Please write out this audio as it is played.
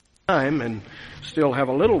time and still have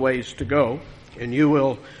a little ways to go. And you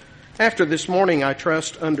will, after this morning, I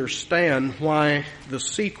trust, understand why the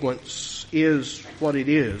sequence is what it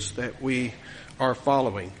is that we are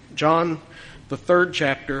following. John, the 3rd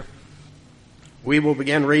chapter, we will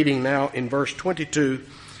begin reading now in verse 22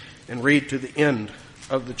 and read to the end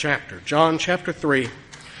of the chapter. John chapter 3,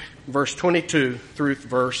 verse 22 through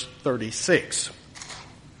verse 36.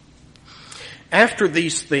 After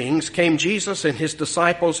these things came Jesus and his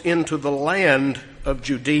disciples into the land of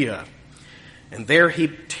Judea, and there he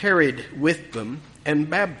tarried with them and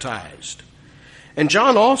baptized. And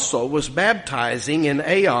John also was baptizing in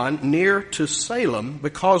Aenon near to Salem,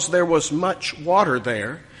 because there was much water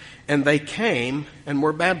there, and they came and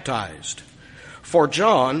were baptized. For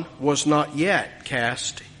John was not yet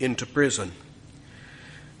cast into prison.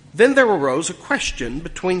 Then there arose a question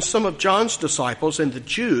between some of John's disciples and the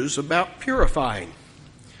Jews about purifying.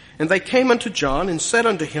 And they came unto John and said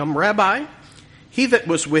unto him, Rabbi, he that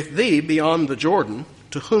was with thee beyond the Jordan,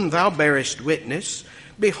 to whom thou bearest witness,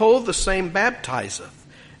 behold, the same baptizeth,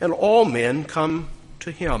 and all men come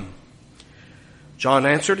to him. John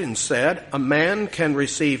answered and said, A man can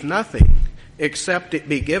receive nothing except it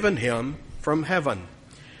be given him from heaven.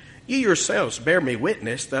 Ye yourselves bear me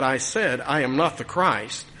witness that I said, I am not the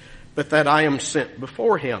Christ, but that I am sent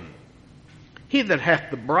before him. He that hath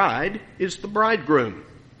the bride is the bridegroom,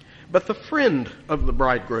 but the friend of the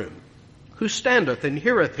bridegroom, who standeth and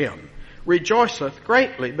heareth him, rejoiceth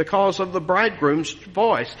greatly because of the bridegroom's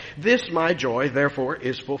voice. This my joy therefore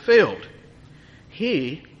is fulfilled.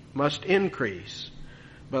 He must increase,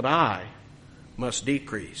 but I must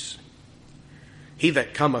decrease. He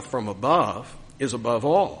that cometh from above is above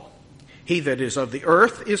all. He that is of the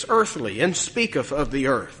earth is earthly, and speaketh of the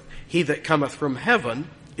earth. He that cometh from heaven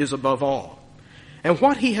is above all. And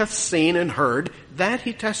what he hath seen and heard, that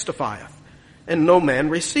he testifieth, and no man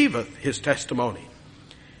receiveth his testimony.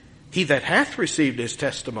 He that hath received his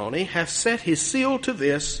testimony hath set his seal to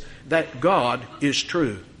this, that God is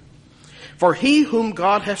true. For he whom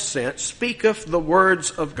God hath sent speaketh the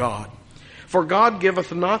words of God. For God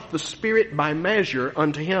giveth not the Spirit by measure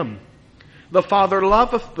unto him. The Father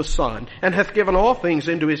loveth the Son, and hath given all things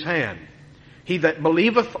into his hand. He that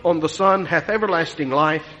believeth on the Son hath everlasting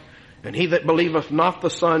life, and he that believeth not the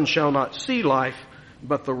Son shall not see life,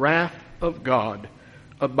 but the wrath of God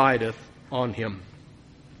abideth on him.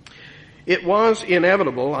 It was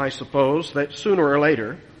inevitable, I suppose, that sooner or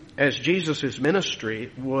later, as Jesus'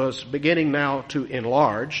 ministry was beginning now to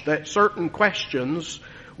enlarge, that certain questions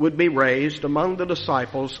would be raised among the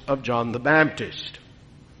disciples of John the Baptist.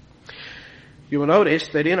 You will notice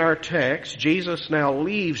that in our text, Jesus now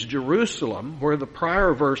leaves Jerusalem, where the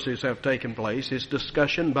prior verses have taken place, his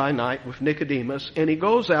discussion by night with Nicodemus, and he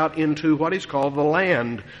goes out into what is called the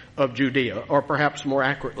land of Judea, or perhaps more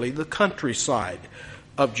accurately, the countryside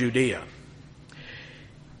of Judea.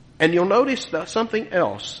 And you'll notice that something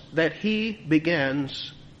else, that he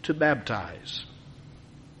begins to baptize.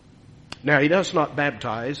 Now, he does not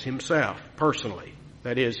baptize himself personally.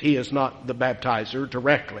 That is, he is not the baptizer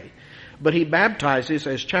directly. But he baptizes,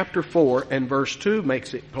 as chapter 4 and verse 2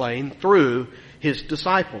 makes it plain, through his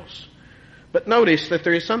disciples. But notice that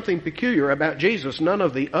there is something peculiar about Jesus. None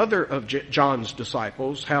of the other of John's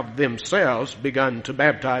disciples have themselves begun to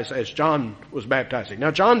baptize as John was baptizing.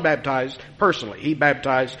 Now, John baptized personally. He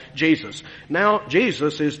baptized Jesus. Now,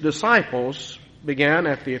 Jesus' disciples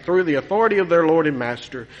began, through the authority of their Lord and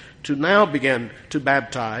Master, to now begin to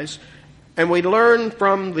baptize. And we learn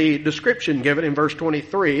from the description given in verse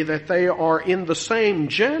 23 that they are in the same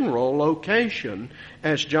general location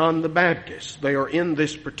as John the Baptist. They are in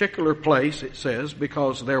this particular place, it says,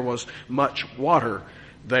 because there was much water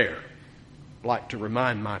there. I'd like to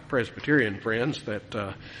remind my Presbyterian friends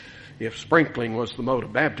that if sprinkling was the mode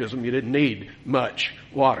of baptism, you didn't need much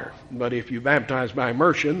water. But if you baptize by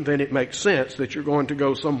immersion, then it makes sense that you're going to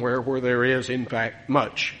go somewhere where there is, in fact,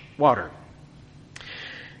 much water.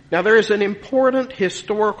 Now, there is an important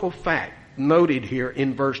historical fact noted here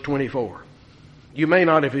in verse 24. You may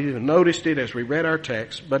not have even noticed it as we read our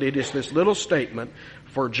text, but it is this little statement,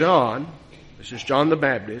 for John, this is John the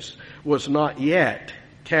Baptist, was not yet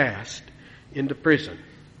cast into prison.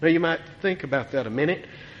 Now, you might think about that a minute.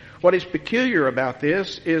 What is peculiar about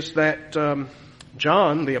this is that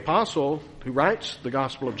John, the apostle who writes the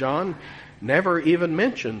Gospel of John, never even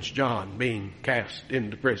mentions John being cast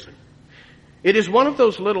into prison. It is one of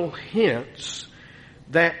those little hints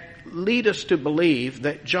that lead us to believe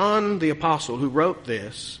that John the apostle who wrote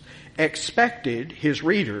this expected his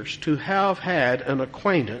readers to have had an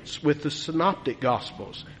acquaintance with the synoptic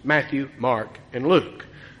gospels, Matthew, Mark, and Luke.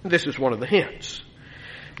 This is one of the hints.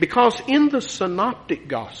 Because in the Synoptic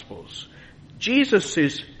Gospels,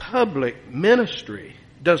 Jesus' public ministry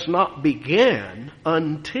does not begin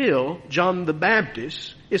until John the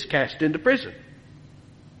Baptist is cast into prison.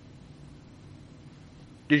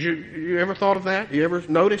 Did you ever thought of that? You ever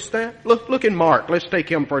noticed that? Look in Mark. Let's take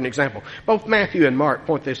him for an example. Both Matthew and Mark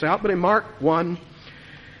point this out, but in Mark 1,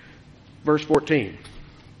 verse 14.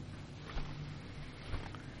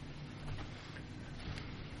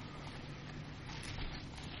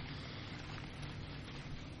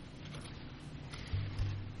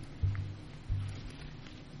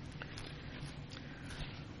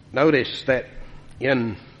 Notice that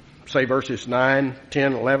in, say, verses 9,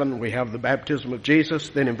 10, 11, we have the baptism of Jesus.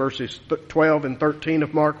 Then in verses 12 and 13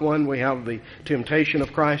 of Mark 1, we have the temptation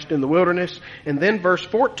of Christ in the wilderness. And then verse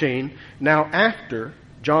 14, now after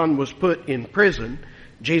John was put in prison,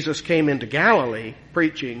 Jesus came into Galilee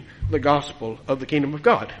preaching the gospel of the kingdom of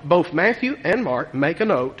God. Both Matthew and Mark make a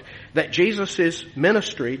note that Jesus'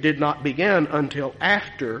 ministry did not begin until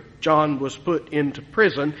after John was put into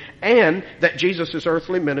prison, and that Jesus'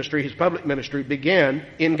 earthly ministry, his public ministry, began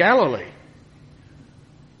in Galilee.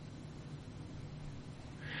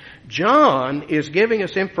 John is giving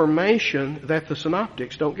us information that the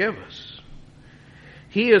synoptics don't give us.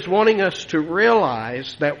 He is wanting us to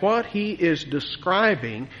realize that what he is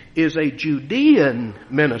describing is a Judean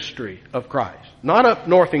ministry of Christ. Not up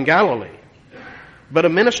north in Galilee, but a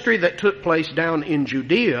ministry that took place down in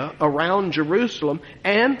Judea around Jerusalem,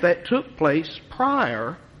 and that took place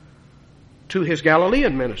prior to his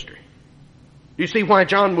Galilean ministry. You see why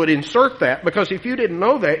John would insert that? Because if you didn't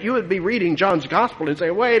know that, you would be reading John's gospel and say,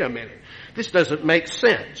 wait a minute, this doesn't make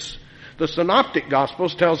sense. The Synoptic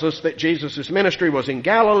Gospels tells us that Jesus' ministry was in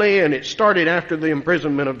Galilee, and it started after the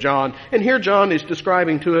imprisonment of John. And here John is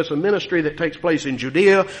describing to us a ministry that takes place in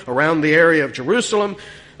Judea, around the area of Jerusalem.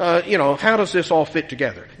 How does this all fit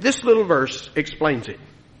together? This little verse explains it.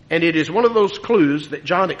 And it is one of those clues that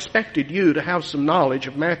John expected you to have some knowledge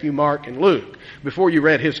of Matthew, Mark, and Luke before you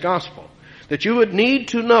read his gospel. That you would need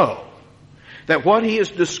to know that what he is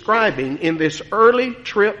describing in this early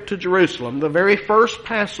trip to Jerusalem, the very first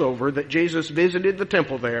Passover that Jesus visited the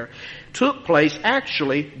temple there, took place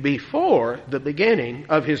actually before the beginning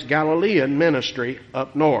of his Galilean ministry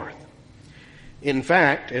up north. In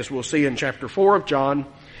fact, as we'll see in chapter 4 of John,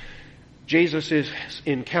 Jesus'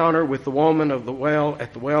 encounter with the woman of the well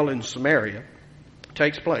at the well in Samaria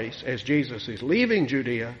takes place as Jesus is leaving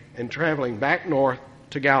Judea and traveling back north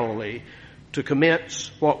to Galilee to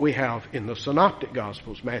commence what we have in the Synoptic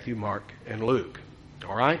Gospels, Matthew, Mark, and Luke.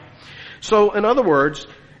 All right? So, in other words,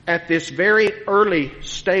 at this very early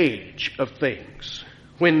stage of things,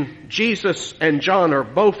 when Jesus and John are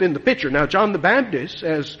both in the picture. Now, John the Baptist,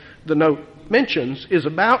 as the note mentions, is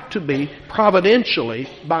about to be providentially,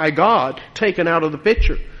 by God, taken out of the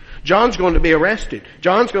picture. John's going to be arrested.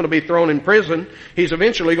 John's going to be thrown in prison. He's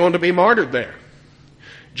eventually going to be martyred there.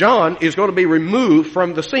 John is going to be removed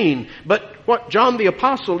from the scene. But what John the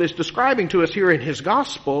Apostle is describing to us here in his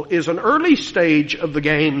gospel is an early stage of the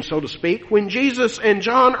game, so to speak, when Jesus and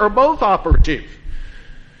John are both operative.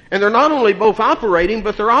 And they're not only both operating,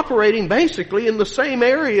 but they're operating basically in the same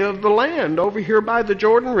area of the land over here by the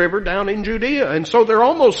Jordan River down in Judea. And so they're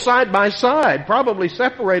almost side by side, probably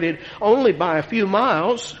separated only by a few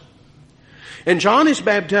miles. And John is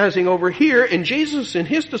baptizing over here, and Jesus and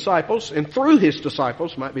his disciples, and through his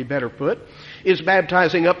disciples, might be better put, is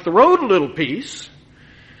baptizing up the road a little piece.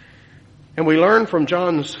 And we learn from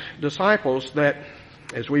John's disciples that,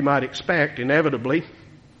 as we might expect, inevitably,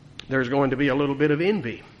 there's going to be a little bit of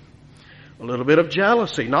envy, a little bit of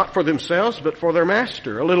jealousy, not for themselves, but for their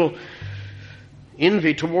master, a little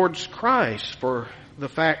envy towards Christ for the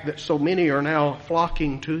fact that so many are now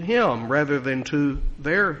flocking to him rather than to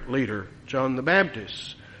their leader, John the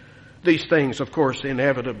Baptist. These things, of course,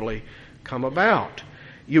 inevitably come about.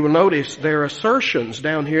 You will notice their assertions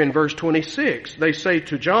down here in verse 26. They say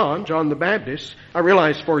to John the Baptist, I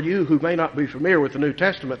realize for you who may not be familiar with the New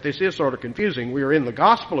Testament, this is sort of confusing. We are in the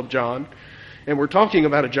Gospel of John, and we're talking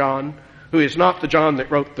about a John who is not the John that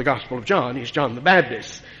wrote the Gospel of John. He's John the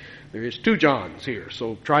Baptist. There is two Johns here,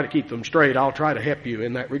 so try to keep them straight. I'll try to help you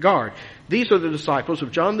in that regard. These are the disciples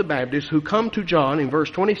of John the Baptist who come to John in verse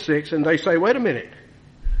 26, and they say, wait a minute.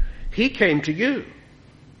 He came to you.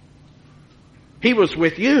 He was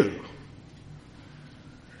with you.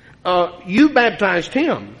 You baptized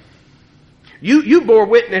him. You bore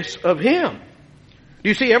witness of him.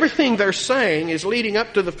 You see, everything they're saying is leading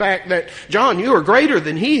up to the fact that, John, you are greater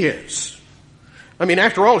than he is. I mean,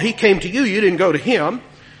 after all, he came to you. You didn't go to him.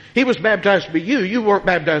 He was baptized by you. You weren't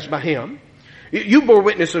baptized by him. You bore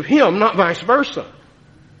witness of him, not vice versa.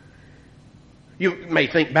 You may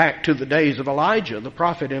think back to the days of Elijah, the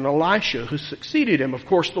prophet, and Elisha, who succeeded him. Of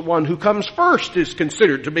course, the one who comes first is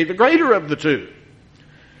considered to be the greater of the two.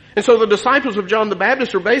 And so the disciples of John the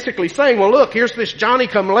Baptist are basically saying, well, look, here's this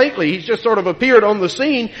Johnny-come-lately. He's just sort of appeared on the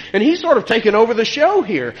scene, and he's sort of taken over the show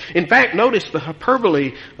here. In fact, notice the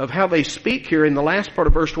hyperbole of how they speak here in the last part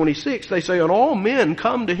of verse 26. They say, and all men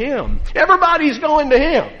come to him. Everybody's going to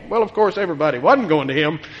him. Well, of course, everybody wasn't going to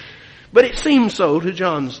him, but it seemed so to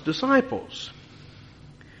John's disciples.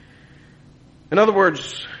 In other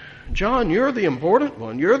words, John, you're the important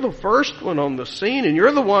one. You're the first one on the scene, and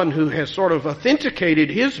you're the one who has sort of authenticated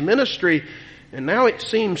his ministry. And now it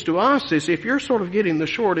seems to us as if you're sort of getting the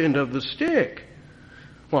short end of the stick.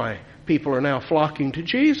 Why, people are now flocking to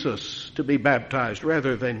Jesus to be baptized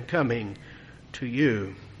rather than coming to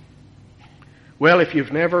you. Well, if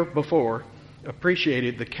you've never before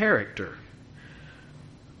appreciated the character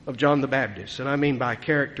of John the Baptist, and I mean by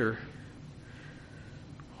character,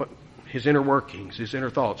 his inner workings, his inner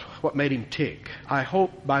thoughts, what made him tick. I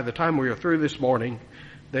hope by the time we are through this morning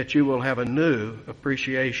that you will have a new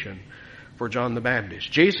appreciation for John the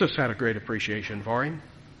Baptist. Jesus had a great appreciation for him.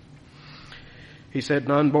 He said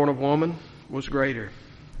none born of woman was greater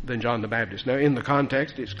than John the Baptist. Now in the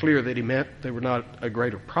context, it's clear that he meant they were not a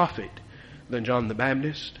greater prophet than John the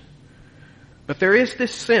Baptist. But there is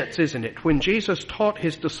this sense, isn't it, when Jesus taught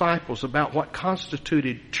his disciples about what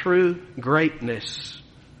constituted true greatness.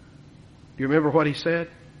 You remember what he said?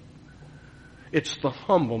 It's the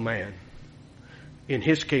humble man in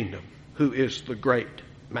his kingdom who is the great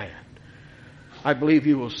man. I believe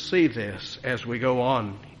you will see this as we go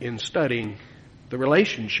on in studying the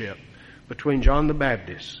relationship between John the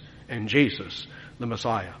Baptist and Jesus, the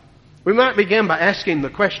Messiah. We might begin by asking the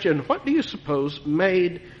question, what do you suppose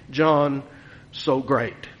made John so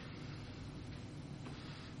great?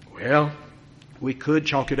 Well, we could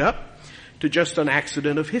chalk it up to just an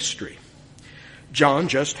accident of history. John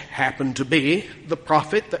just happened to be the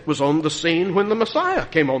prophet that was on the scene when the Messiah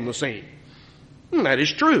came on the scene. And that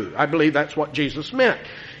is true. I believe that's what Jesus meant.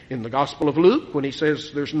 In the Gospel of Luke, when he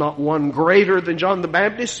says there's not one greater than John the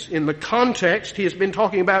Baptist, in the context, he has been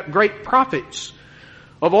talking about great prophets.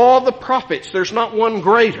 Of all the prophets, there's not one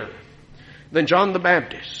greater than John the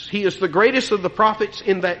Baptist. He is the greatest of the prophets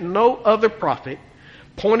in that no other prophet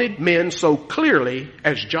pointed men so clearly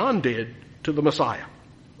as John did to the Messiah.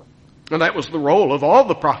 And that was the role of all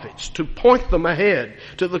the prophets, to point them ahead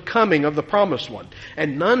to the coming of the promised one.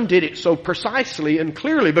 And none did it so precisely and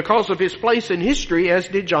clearly because of his place in history as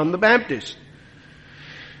did John the Baptist.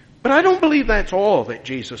 But I don't believe that's all that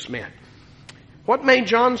Jesus meant. What made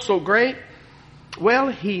John so great? Well,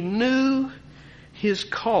 he knew his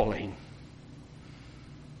calling.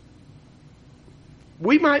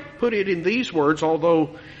 We might put it in these words,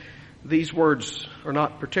 although these words are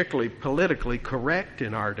not particularly politically correct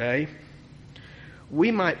in our day. We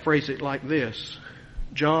might phrase it like this: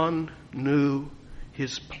 John knew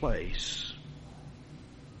his place.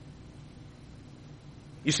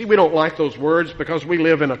 You see, we don't like those words because we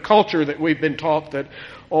live in a culture that we've been taught that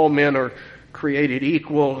all men are created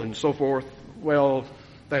equal and so forth. Well,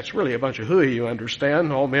 that's really a bunch of hooey, you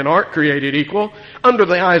understand. All men aren't created equal. Under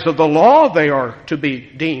the eyes of the law, they are to be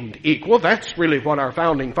deemed equal. That's really what our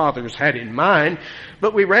founding fathers had in mind.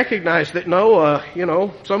 But we recognize that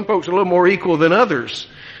some folks are a little more equal than others.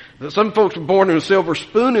 That some folks are born with a silver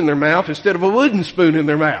spoon in their mouth instead of a wooden spoon in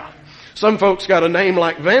their mouth. Some folks got a name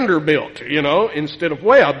like Vanderbilt, instead of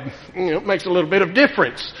Webb. It makes a little bit of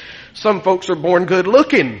difference. Some folks are born good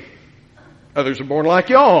looking. Others are born like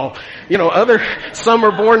y'all. Some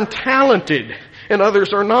are born talented and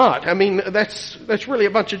others are not. I mean, that's really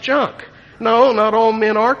a bunch of junk. No, not all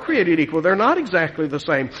men are created equal. They're not exactly the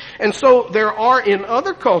same. And so there are in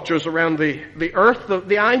other cultures around the earth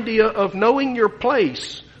the idea of knowing your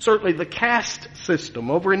place. Certainly the caste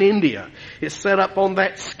system over in India is set up on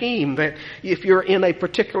that scheme that if you're in a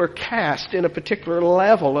particular caste, in a particular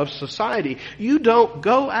level of society, you don't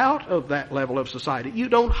go out of that level of society. You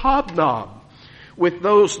don't hobnob with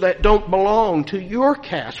those that don't belong to your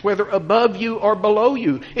caste, whether above you or below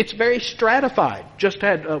you. It's very stratified. Just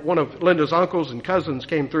had one of Linda's uncles and cousins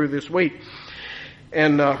came through this week,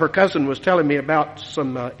 and her cousin was telling me about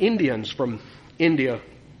some Indians from India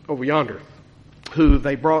over yonder who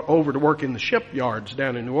they brought over to work in the shipyards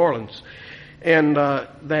down in New Orleans. And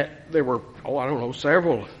that there were,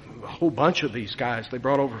 a whole bunch of these guys they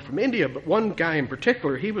brought over from India, but one guy in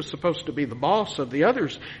particular, he was supposed to be the boss of the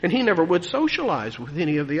others, and he never would socialize with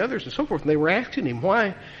any of the others and so forth. And they were asking him why.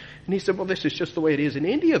 And he said, well, this is just the way it is in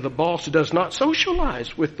India. The boss does not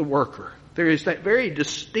socialize with the worker. There is that very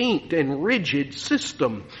distinct and rigid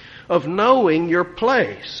system of knowing your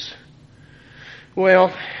place.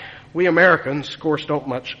 Well, we Americans, of course, don't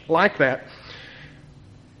much like that.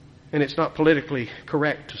 And it's not politically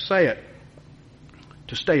correct to say it,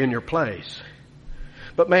 to stay in your place.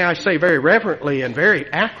 But may I say very reverently and very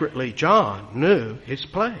accurately, John knew his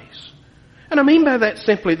place. And I mean by that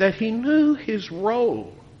simply that he knew his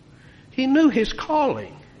role. He knew his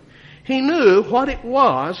calling. He knew what it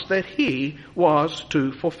was that he was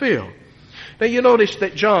to fulfill. Now you notice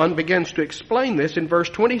that John begins to explain this in verse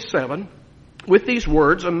 27 with these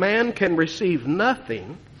words, "A man can receive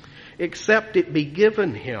nothing except it be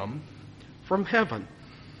given him from heaven."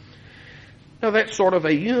 Now that's sort of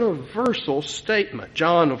a universal statement.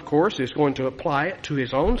 John, of course, is going to apply it to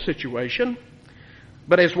his own situation.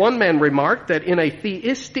 But as one man remarked, that in a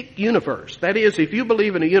theistic universe, that is, if you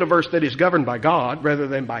believe in a universe that is governed by God rather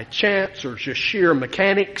than by chance or just sheer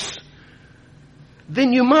mechanics,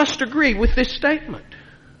 then you must agree with this statement,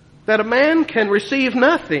 that a man can receive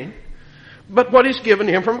nothing but what is given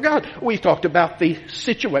him from God. We talked about the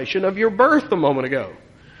situation of your birth a moment ago.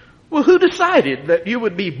 Well, who decided that you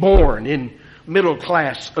would be born in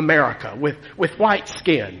middle-class America with white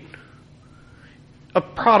skin,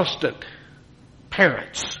 of Protestant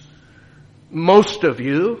parents? Most of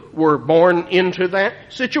you were born into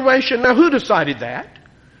that situation. Now, who decided that?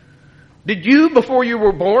 Did you before you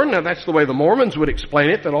were born? Now, that's the way the Mormons would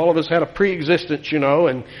explain it, that all of us had a pre-existence,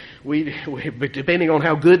 and we depending on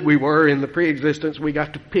how good we were in the pre-existence, we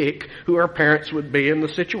got to pick who our parents would be in the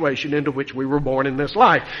situation into which we were born in this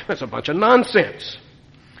life. That's a bunch of nonsense.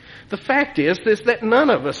 The fact is that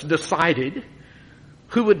none of us decided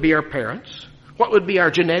who would be our parents, what would be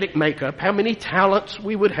our genetic makeup, how many talents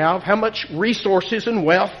we would have, how much resources and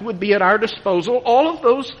wealth would be at our disposal. All of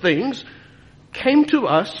those things came to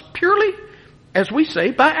us purely, as we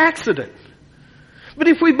say, by accident. But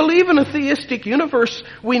if we believe in a theistic universe,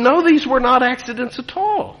 we know these were not accidents at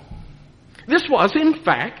all. This was, in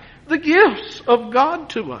fact, the gifts of God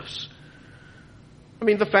to us. I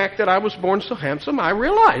mean, the fact that I was born so handsome, I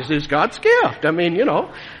realize is God's gift. I mean,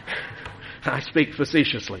 I speak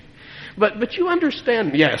facetiously. But you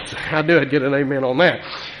understand, yes, I knew I'd get an amen on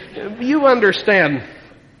that. You understand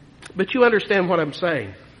what I'm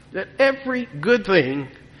saying. That every good thing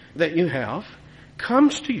that you have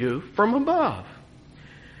comes to you from above.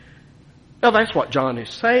 Now that's what John is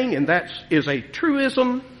saying, and that is a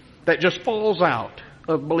truism that just falls out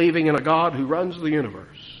of believing in a God who runs the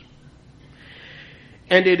universe.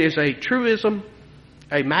 And it is a truism,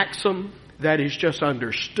 a maxim that is just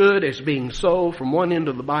understood as being so from one end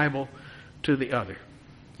of the Bible to the other.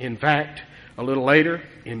 In fact, a little later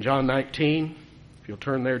in John 19, if you'll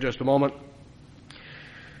turn there just a moment,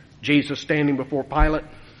 Jesus standing before Pilate,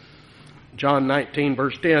 John 19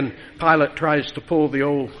 verse 10, Pilate tries to pull the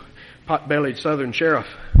old pot-bellied southern sheriff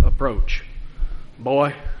approach.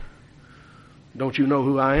 Boy, don't you know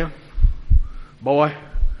who I am? Boy,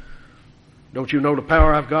 don't you know the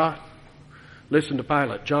power I've got? Listen to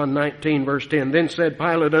Pilate, John 19 verse 10. Then said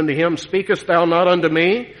Pilate unto him, Speakest thou not unto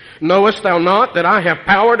me? Knowest thou not that I have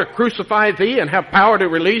power to crucify thee and have power to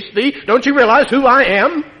release thee? Don't you realize who I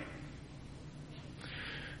am?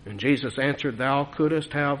 And Jesus answered, Thou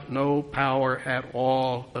couldst have no power at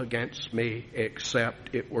all against me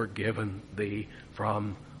except it were given thee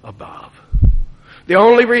from above. The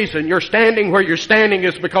only reason you're standing where you're standing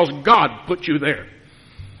is because God put you there.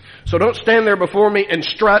 So don't stand there before me and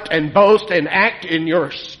strut and boast and act in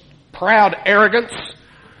your proud arrogance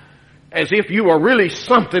as if you are really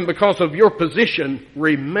something because of your position.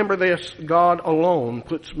 Remember this, God alone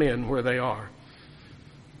puts men where they are.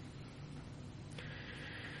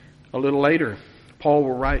 A little later, Paul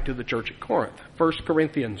will write to the church at Corinth. 1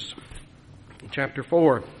 Corinthians chapter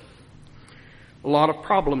 4. A lot of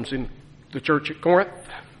problems in the church at Corinth.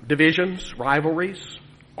 Divisions, rivalries,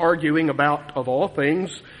 arguing about, of all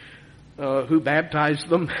things, who baptized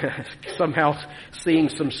them. Somehow seeing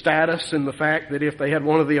some status in the fact that if they had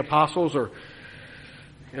one of the apostles or,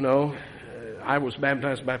 I was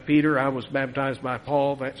baptized by Peter, I was baptized by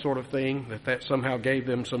Paul, that sort of thing, that somehow gave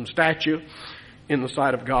them some stature in the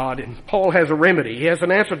sight of God. And Paul has a remedy. He has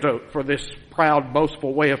an antidote for this proud,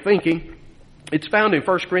 boastful way of thinking. It's found in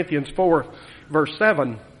 1 Corinthians 4, verse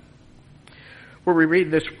 7, where we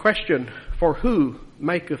read this question, For who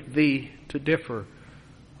maketh thee to differ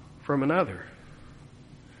from another?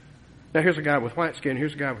 Now here's a guy with white skin,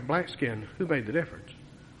 here's a guy with black skin. Who made the difference?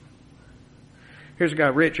 Here's a guy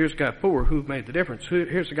rich, here's a guy poor. Who made the difference?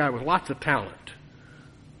 Here's a guy with lots of talent,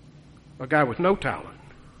 a guy with no talent.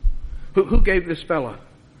 Who gave this fella?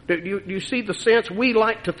 Do you see the sense? We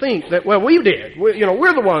like to think that, we did.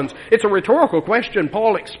 We're the ones. It's a rhetorical question.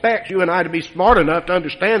 Paul expects you and I to be smart enough to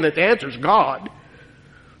understand that the answer is God.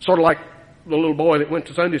 Sort of like the little boy that went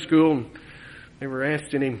to Sunday school, and they were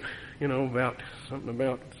asking him, about something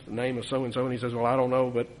about the name of so-and-so, and he says, well, I don't know,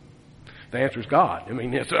 but the answer is God. I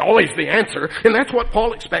mean, it's always the answer, and that's what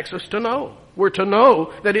Paul expects us to know. We're to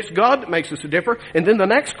know that it's God that makes us to differ. And then the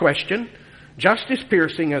next question, just as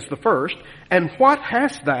piercing as the first, and what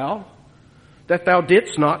hast thou that thou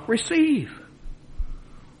didst not receive?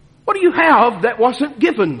 What do you have that wasn't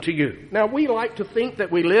given to you? Now, we like to think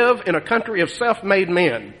that we live in a country of self-made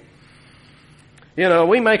men.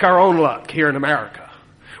 We make our own luck here in America.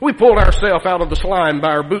 We pulled ourselves out of the slime by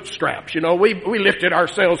our bootstraps. We lifted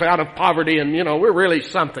ourselves out of poverty, and, we're really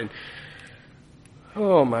something.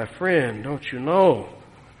 Oh, my friend, don't you know?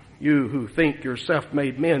 You who think you're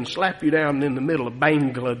self-made men, slap you down in the middle of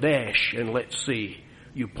Bangladesh and let's see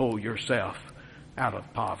you pull yourself out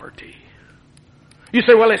of poverty. You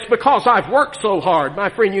say, well, it's because I've worked so hard. My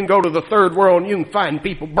friend, you can go to the third world and you can find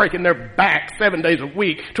people breaking their back 7 days a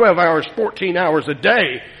week, 12 hours, 14 hours a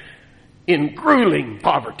day in grueling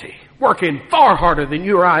poverty, working far harder than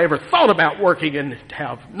you or I ever thought about working and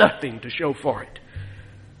have nothing to show for it.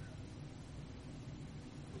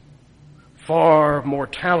 Far more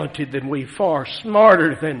talented than we, far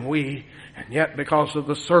smarter than we, and yet because of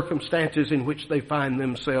the circumstances in which they find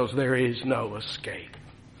themselves, there is no escape.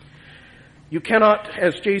 You cannot,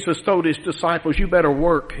 as Jesus told his disciples, you better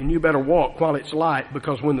work and you better walk while it's light,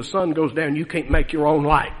 because when the sun goes down, you can't make your own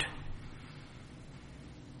light.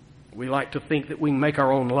 We like to think that we can make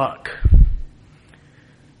our own luck.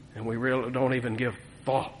 And we really don't even give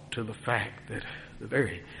thought to the fact that the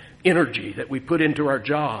very energy that we put into our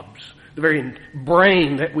jobs, the very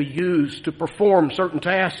brain that we use to perform certain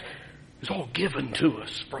tasks, is all given to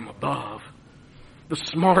us from above. The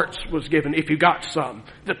smarts was given if you got some.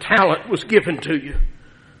 The talent was given to you.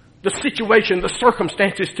 The situation, the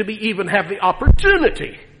circumstances to be even have the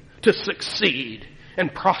opportunity to succeed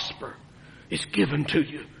and prosper is given to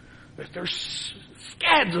you. There's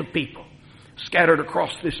scads of people scattered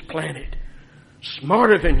across this planet,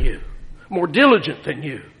 smarter than you, more diligent than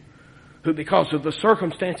you, who because of the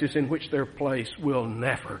circumstances in which they're placed will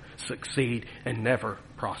never succeed and never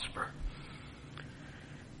prosper.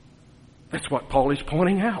 That's what Paul is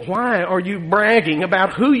pointing out. Why are you bragging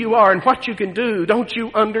about who you are and what you can do? Don't you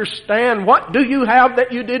understand? What do you have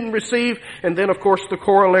that you didn't receive? And then, of course, the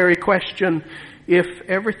corollary question, if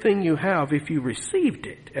everything you have, if you received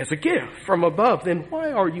it as a gift from above, then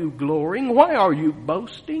why are you glorying? Why are you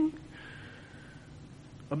boasting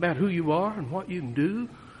about who you are and what you can do?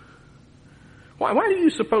 Why do you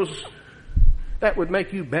suppose that would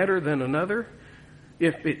make you better than another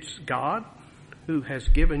if it's God who has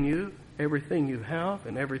given you everything you have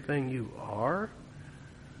and everything you are?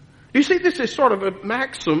 You see, this is sort of a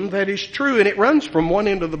maxim that is true, and it runs from one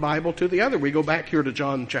end of the Bible to the other. We go back here to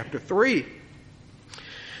John chapter 3.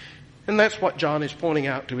 And that's what John is pointing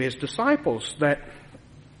out to his disciples, that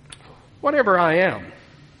whatever I am,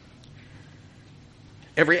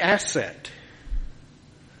 every asset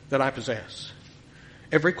that I possess,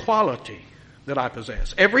 every quality that I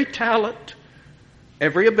possess, every talent,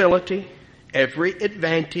 every ability, every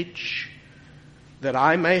advantage that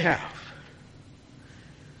I may have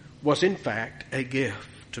was in fact a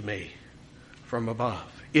gift to me from above.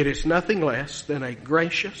 It is nothing less than a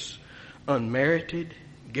gracious, unmerited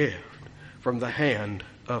gift from the hand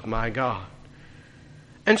of my God.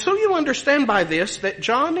 And so you understand by this that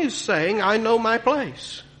John is saying, I know my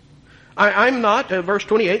place. I'm not, verse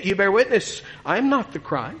 28, you bear witness, I'm not the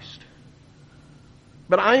Christ,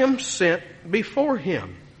 but I am sent before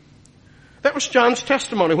him. That was John's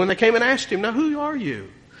testimony when they came and asked him, now who are you?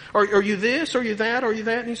 Are you this? Are you that? Are you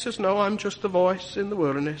that? And he says, no, I'm just the voice in the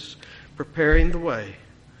wilderness preparing the way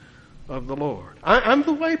of the Lord. I'm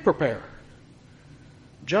the way preparer.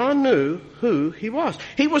 John knew who he was.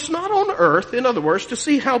 He was not on earth, in other words, to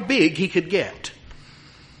see how big he could get.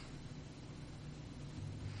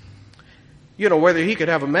 Whether he could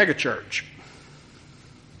have a mega church.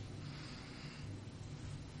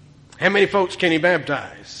 How many folks can he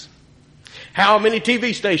baptize? How many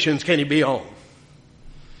TV stations can he be on?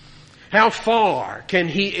 How far can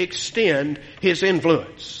he extend his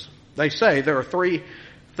influence? They say there are 3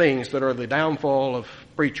 things that are the downfall of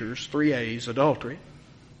preachers, 3 A's: adultery,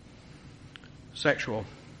 sexual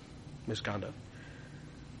misconduct,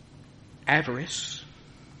 avarice,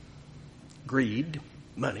 greed,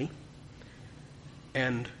 money,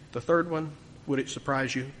 and the third one, would it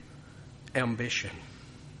surprise you? Ambition.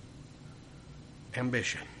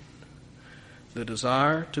 Ambition. The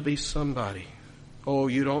desire to be somebody. Oh,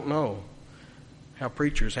 you don't know how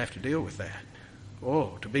preachers have to deal with that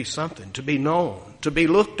Oh, to be something, to be known, to be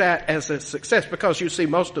looked at as a success. Because you see,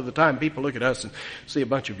 most of the time people look at us and see a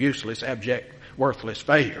bunch of useless, abject, worthless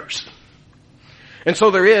failures. And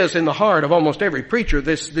so there is in the heart of almost every preacher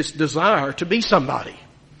this desire to be somebody,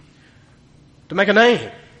 to make a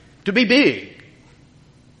name, to be big.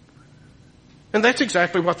 And that's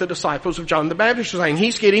exactly what the disciples of John the Baptist are saying.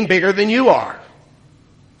 He's getting bigger than you are.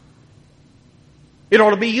 It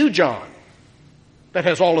ought to be you, John, that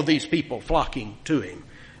has all of these people flocking to him,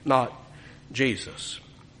 not Jesus.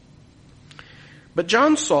 But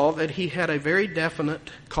John saw that he had a very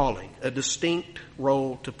definite calling, a distinct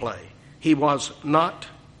role to play. He was not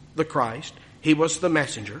the Christ. He was the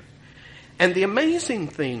messenger. And the amazing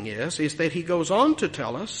thing is that he goes on to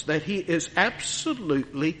tell us that he is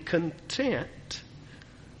absolutely content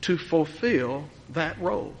to fulfill that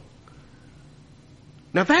role.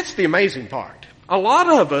 Now that's the amazing part. A lot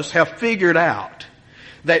of us have figured out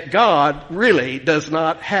that God really does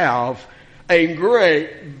not have a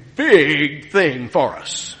great big thing for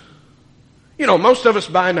us. You know, most of us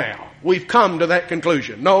by now, we've come to that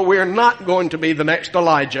conclusion. No, we're not going to be the next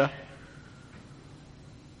Elijah,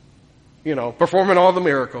 you know, performing all the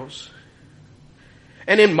miracles.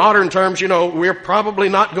 And in modern terms, you know, we're probably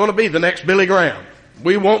not going to be the next Billy Graham.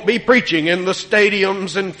 We won't be preaching in the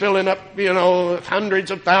stadiums and filling up, you know, hundreds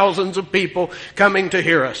of thousands of people coming to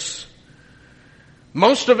hear us.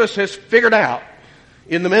 Most of us has figured out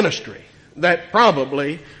in the ministry that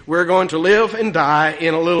probably we're going to live and die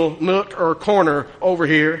in a little nook or corner over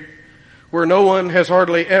here where no one has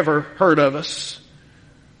hardly ever heard of us.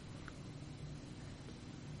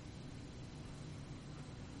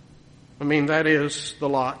 I mean, that is the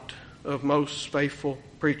lot of most faithful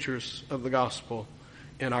preachers of the gospel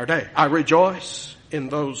in our day. I rejoice in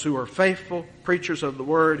those who are faithful preachers of the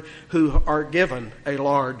word who are given a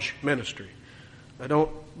large ministry. I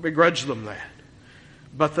don't begrudge them that.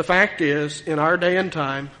 But the fact is, in our day and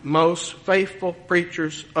time, most faithful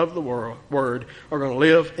preachers of the word are going to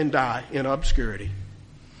live and die in obscurity.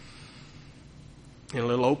 In a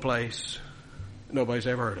little old place nobody's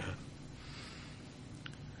ever heard of.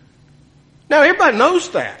 Now, everybody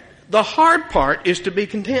knows that. The hard part is to be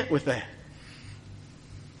content with that.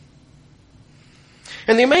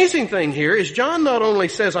 And the amazing thing here is John not only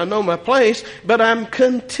says, I know my place, but I'm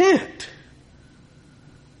content.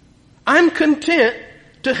 I'm content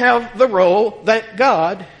to have the role that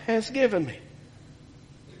God has given me.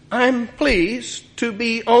 I'm pleased to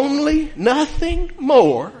be only nothing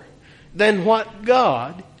more than what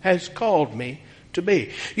God has called me to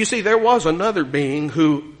be. You see, there was another being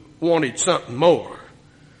who wanted something more.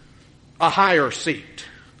 A higher seat,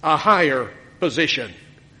 a higher position.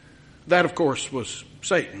 That, of course, was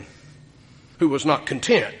Satan, who was not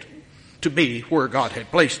content to be where God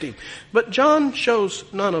had placed him. But John shows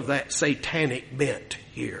none of that satanic bent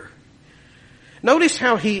here. Notice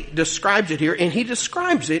how he describes it here, and he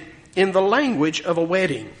describes it in the language of a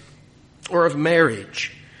wedding or of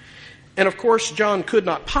marriage. And of course, John could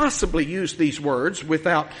not possibly use these words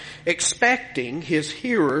without expecting his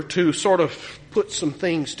hearer to sort of put some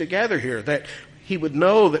things together here, that he would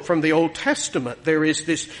know that from the Old Testament there is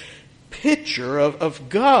this picture of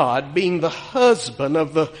God being the husband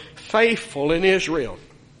of the faithful in Israel.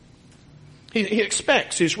 He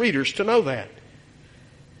expects his readers to know that.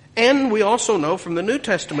 And we also know from the New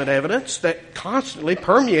Testament evidence that constantly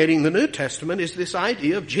permeating the New Testament is this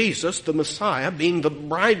idea of Jesus, the Messiah, being the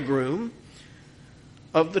bridegroom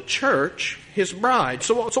of the church, his bride.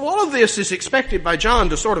 So all of this is expected by John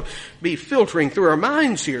to sort of be filtering through our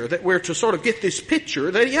minds here, that we're to sort of get this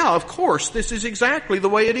picture that, yeah, of course, this is exactly the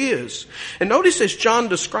way it is. And notice as John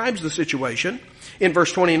describes the situation, in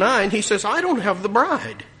verse 29, he says, I don't have the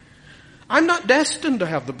bride. I'm not destined to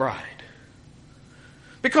have the bride,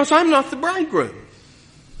 because I'm not the bridegroom.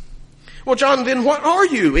 Well, John, then what are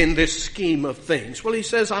you in this scheme of things? Well, he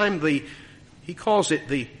says he calls it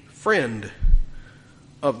the friend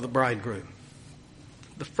of the bridegroom.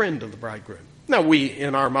 The friend of the bridegroom. Now, we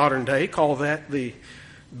in our modern day call that the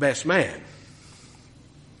best man.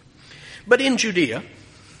 But in Judea,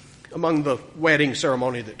 among the wedding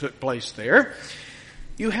ceremony that took place there,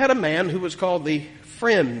 you had a man who was called the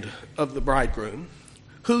friend of the bridegroom,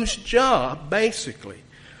 whose job basically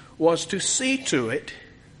was to see to it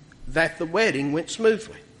that the wedding went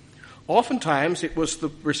smoothly. Oftentimes, it was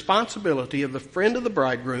the responsibility of the friend of the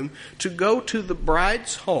bridegroom to go to the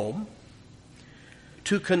bride's home,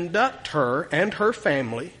 to conduct her and her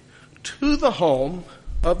family to the home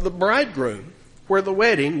of the bridegroom, where the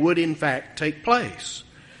wedding would in fact take place.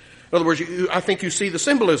 In other words, I think you see the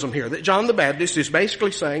symbolism here, that John the Baptist is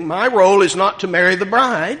basically saying, my role is not to marry the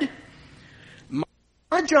bride.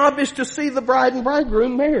 My job is to see the bride and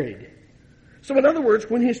bridegroom married. So in other words,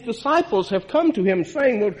 when his disciples have come to him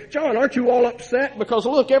saying, well, John, aren't you all upset because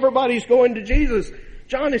look, everybody's going to Jesus?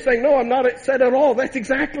 John is saying, no, I'm not upset at all. That's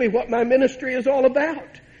exactly what my ministry is all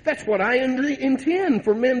about. That's what I intend,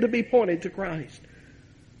 for men to be pointed to Christ.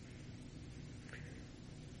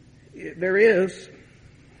 There is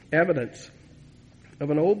evidence of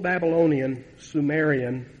an old Babylonian,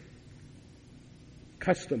 Sumerian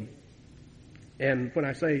custom. And when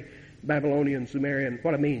I say Babylonian, Sumerian,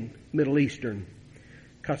 what I mean, Middle Eastern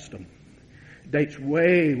custom. Dates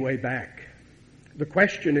way, way back. The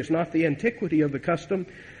question is not the antiquity of the custom.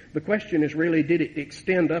 The question is really, did it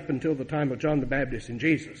extend up until the time of John the Baptist and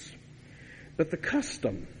Jesus? But the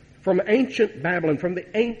custom from ancient Babylon, from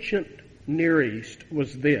the ancient Near East,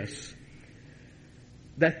 was this: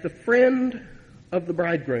 that the friend of the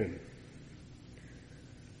bridegroom,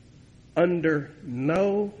 under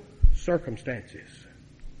no circumstances,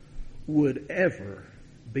 would ever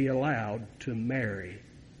be allowed to marry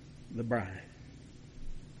the bride.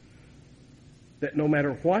 That no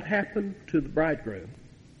matter what happened to the bridegroom,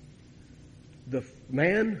 the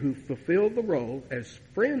man who fulfilled the role as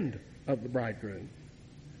friend of the bridegroom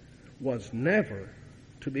was never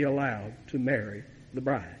to be allowed to marry the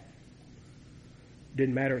bride.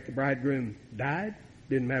 Didn't matter if the bridegroom died,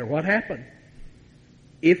 didn't matter what happened.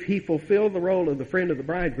 If he fulfilled the role of the friend of the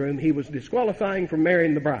bridegroom, he was disqualifying from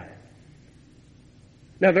marrying the bride.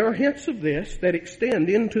 Now, there are hints of this that extend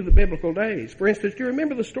into the biblical days. For instance, do you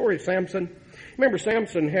remember the story of Samson? Remember,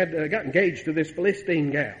 Samson had got engaged to this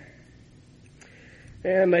Philistine gal.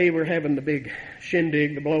 And they were having the big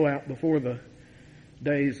shindig, the blowout before the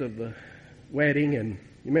days of the wedding. And you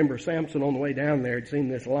remember Samson on the way down there had seen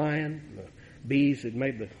this lion. The bees had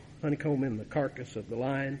made the honeycomb in the carcass of the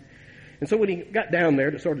lion. And so when he got down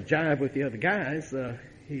there to sort of jive with the other guys,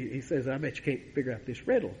 he says, I bet you can't figure out this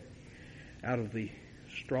riddle. Out of the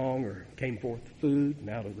strong or came forth food, and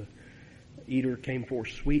out of the eater came forth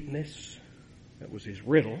sweetness. That was his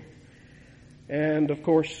riddle. And of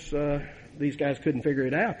course, these guys couldn't figure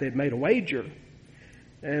it out. They'd made a wager.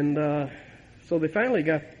 And so they finally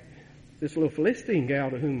got this little Philistine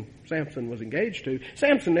gal to whom Samson was engaged to.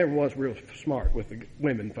 Samson never was real smart with the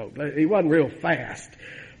women folk. He wasn't real fast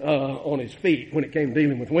on his feet when it came to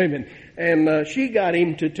dealing with women. And she got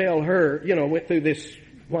him to tell her, went through this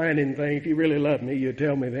whining thing, if you really love me, you'd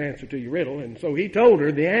tell me the answer to your riddle. And so he told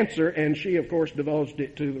her the answer, and she, of course, divulged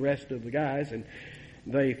it to the rest of the guys, and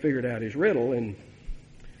they figured out his riddle. And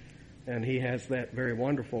he has that very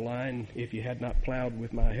wonderful line, if you had not plowed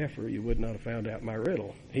with my heifer, you would not have found out my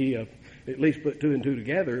riddle. He at least put two and two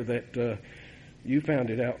together that you found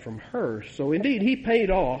it out from her. So indeed, he paid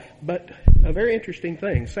off, but a very interesting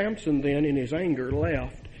thing. Samson then, in his anger,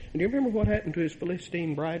 left. And do you remember what happened to his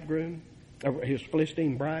Philistine bridegroom? His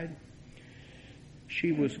Philistine bride?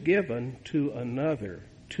 She was given to another,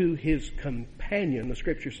 to his companion. The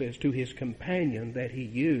scripture says, to his companion that he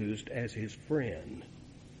used as his friend.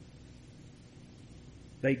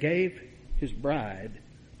 They gave his bride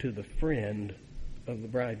to the friend of the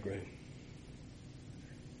bridegroom.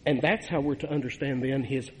 And that's how we're to understand then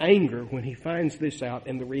his anger when he finds this out,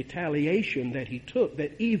 and the retaliation that he took,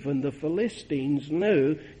 that even the Philistines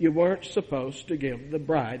knew you weren't supposed to give the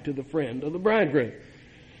bride to the friend of the bridegroom.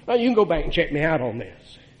 Now, you can go back and check me out on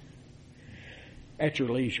this at your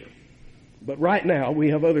leisure. But right now, we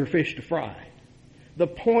have other fish to fry. The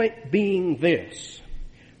point being this,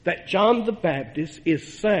 that John the Baptist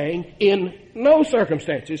is saying, in no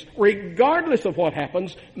circumstances, regardless of what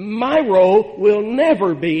happens, my role will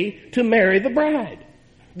never be to marry the bride.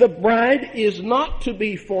 The bride is not to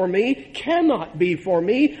be for me, cannot be for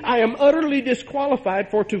me. I am utterly disqualified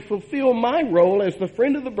for to fulfill my role as the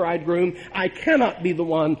friend of the bridegroom. I cannot be the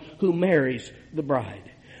one who marries the bride.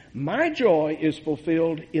 My joy is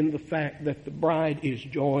fulfilled in the fact that the bride is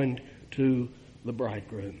joined to the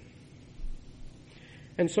bridegroom.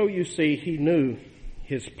 And so you see, he knew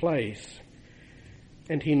his place,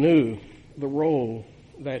 and he knew the role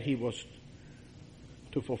that he was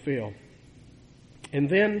to fulfill. And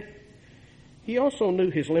then he also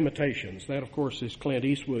knew his limitations. That, of course, is Clint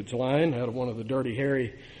Eastwood's line out of one of the Dirty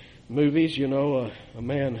Harry movies. A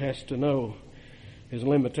man has to know his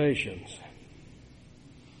limitations.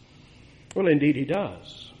 Well, indeed he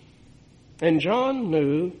does. And John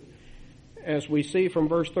knew, as we see from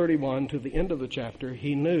verse 31 to the end of the chapter,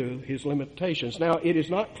 he knew his limitations. Now, it is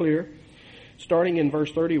not clear, starting in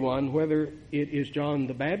verse 31, whether it is John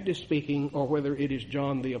the Baptist speaking or whether it is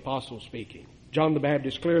John the Apostle speaking. John the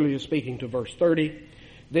Baptist clearly is speaking to verse 30.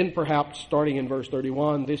 Then perhaps, starting in verse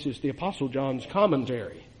 31, this is the Apostle John's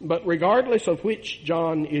commentary. But regardless of which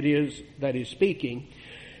John it is that is speaking,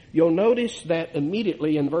 you'll notice that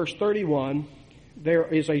immediately in verse 31, there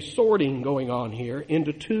is a sorting going on here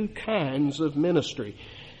into two kinds of ministry.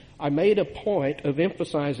 I made a point of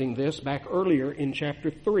emphasizing this back earlier in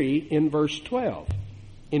chapter 3 in verse 12.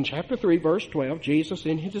 In chapter 3, verse 12, Jesus,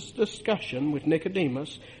 in his discussion with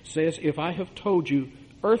Nicodemus, says, "If I have told you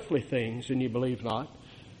earthly things and you believe not,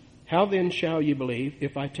 how then shall you believe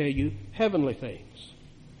if I tell you heavenly things?"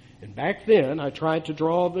 And back then, I tried to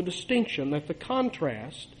draw the distinction that the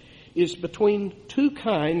contrast is between two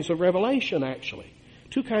kinds of revelation, actually.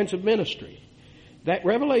 Two kinds of ministry. That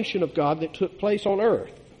revelation of God that took place on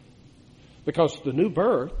earth. Because the new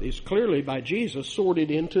birth is clearly by Jesus sorted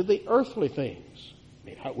into the earthly things. I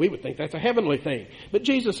mean, we would think that's a heavenly thing. But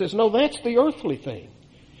Jesus says, no, that's the earthly thing.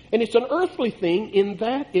 And it's an earthly thing in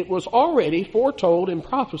that it was already foretold and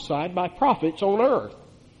prophesied by prophets on earth.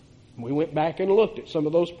 We went back and looked at some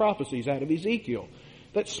of those prophecies out of Ezekiel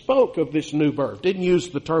that spoke of this new birth. Didn't use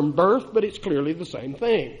the term birth, but it's clearly the same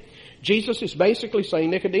thing. Jesus is basically saying,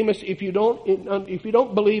 Nicodemus, if you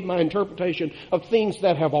don't believe my interpretation of things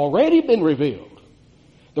that have already been revealed,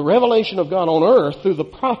 the revelation of God on earth through the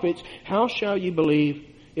prophets, how shall you believe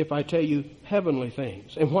if I tell you heavenly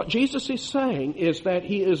things? And what Jesus is saying is that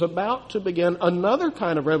he is about to begin another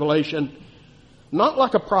kind of revelation, not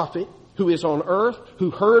like a prophet who is on earth,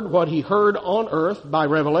 who heard what he heard on earth by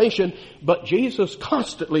revelation, but Jesus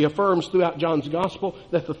constantly affirms throughout John's gospel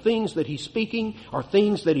that the things that he's speaking are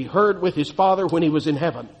things that he heard with his Father when he was in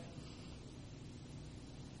heaven.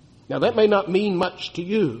 Now that may not mean much to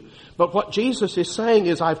you, but what Jesus is saying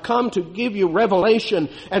is, I've come to give you revelation,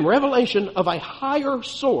 and revelation of a higher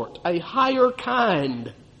sort, a higher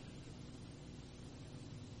kind.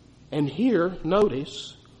 And here,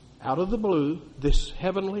 notice, out of the blue, this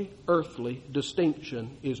heavenly, earthly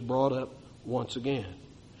distinction is brought up once again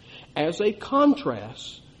as a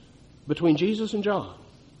contrast between Jesus and John,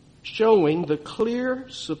 showing the clear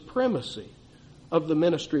supremacy of the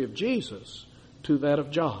ministry of Jesus to that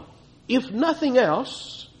of John. If nothing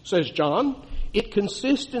else, says John, it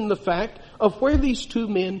consists in the fact of where these two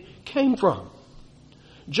men came from.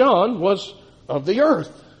 John was of the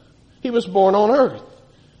earth. He was born on earth.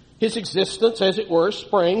 His existence, as it were,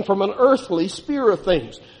 sprang from an earthly sphere of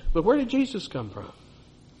things. But where did Jesus come from?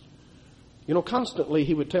 You know, constantly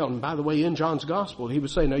he would tell them, by the way, in John's gospel, he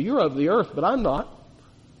would say, now you're of the earth, but I'm not.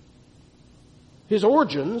 His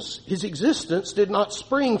origins, his existence did not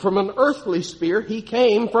spring from an earthly sphere. He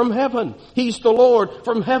came from heaven. He's the Lord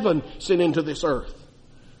from heaven sent into this earth.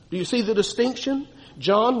 Do you see the distinction?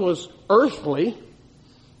 John was earthly.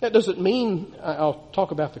 That doesn't mean, I'll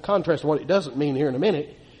talk about the contrast of what it doesn't mean here in a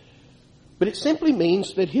minute. But it simply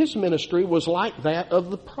means that his ministry was like that of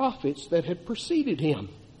the prophets that had preceded him.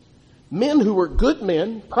 Men who were good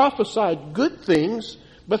men, prophesied good things,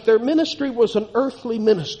 but their ministry was an earthly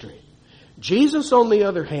ministry. Jesus, on the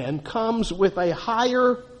other hand, comes with a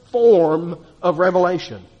higher form of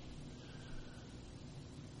revelation.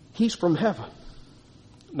 He's from heaven.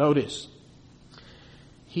 Notice,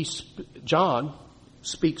 John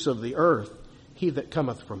speaks of the earth. He that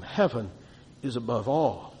cometh from heaven is above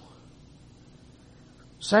all.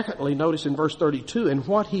 Secondly, notice in verse 32, and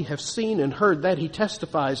what he hath seen and heard, that he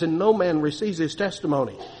testifies, and no man receives his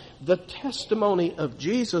testimony. The testimony of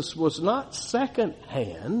Jesus was not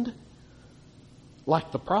second-hand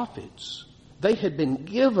like the prophets. They had been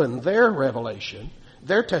given their revelation,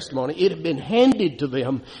 their testimony. It had been handed to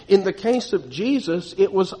them. In the case of Jesus,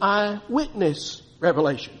 it was eyewitness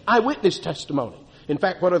revelation, eyewitness testimony. In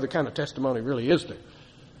fact, what other kind of testimony really is there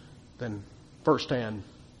than first-hand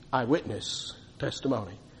eyewitness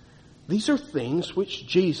testimony? These are things which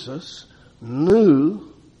Jesus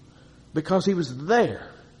knew because he was there.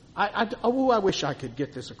 I wish I could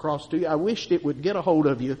get this across to you. I wished it would get a hold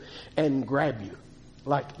of you and grab you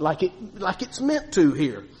like it's meant to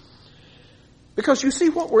here. Because you see,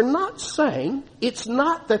 what we're not saying, it's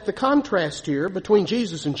not that the contrast here between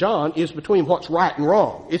Jesus and John is between what's right and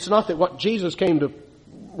wrong. It's not that what Jesus came to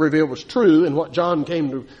reveal was true and what John came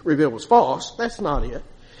to reveal was false. That's not it.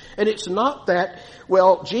 And it's not that,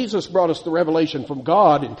 well, Jesus brought us the revelation from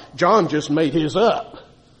God and John just made his up.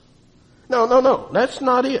 No. That's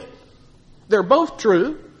not it. They're both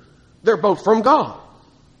true. They're both from God.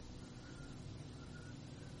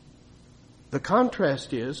 The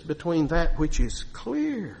contrast is between that which is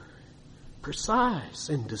clear, precise,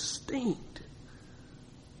 and distinct,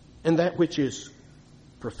 and that which is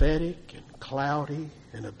prophetic and cloudy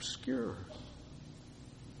and obscure.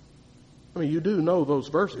 I mean, you do know those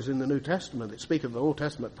verses in the New Testament that speak of the Old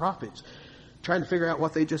Testament prophets trying to figure out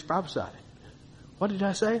what they just prophesied. What did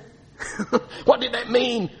I say? What did that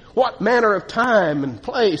mean? What manner of time and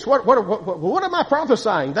place? What am I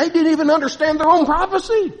prophesying? They didn't even understand their own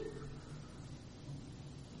prophecy.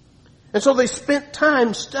 And so they spent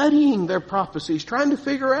time studying their prophecies, trying to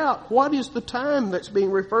figure out what is the time that's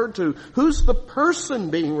being referred to? Who's the person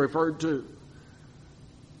being referred to?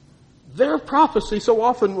 Their prophecy so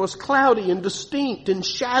often was cloudy and distinct and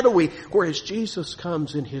shadowy, whereas Jesus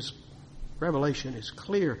comes and His revelation is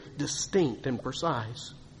clear, distinct, and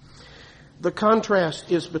precise. The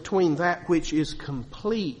contrast is between that which is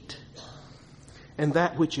complete and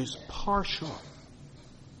that which is partial.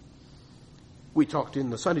 We talked in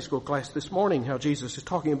the Sunday school class this morning how Jesus is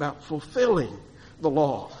talking about fulfilling the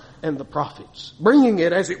law and the prophets, bringing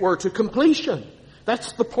it, as it were, to completion.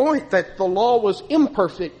 That's the point, that the law was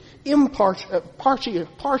imperfect,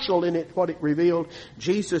 partial in it, what it revealed.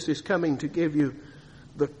 Jesus is coming to give you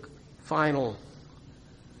the final,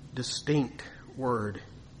 distinct word.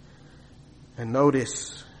 And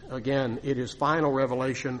notice, again, it is final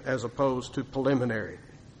revelation as opposed to preliminary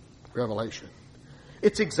revelation.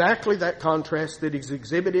 It's exactly that contrast that is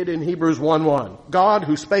exhibited in Hebrews 1:1. God,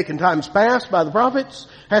 who spake in times past by the prophets,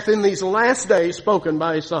 hath in these last days spoken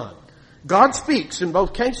by His Son. God speaks in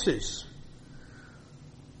both cases.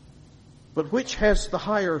 But which has the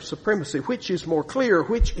higher supremacy? Which is more clear?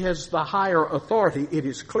 Which has the higher authority? It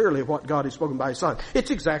is clearly what God has spoken by His Son. It's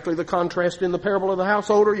exactly the contrast in the parable of the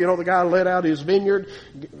householder. You know, the guy let out his vineyard,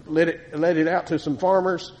 let it out to some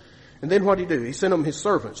farmers. And then what did he do? He sent them his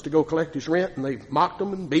servants to go collect his rent, and they mocked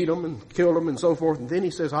him and beat him and killed him and so forth. And then he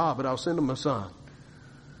says, but I'll send them my son.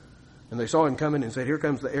 And they saw him coming and said, here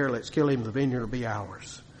comes the heir, let's kill him, the vineyard will be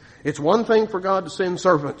ours. It's one thing for God to send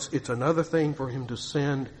servants. It's another thing for Him to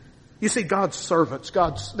send. You see, God's servants,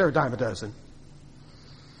 they're a dime a dozen.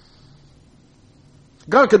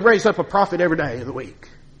 God could raise up a prophet every day of the week,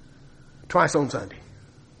 twice on Sunday.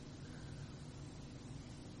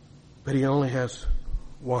 But He only has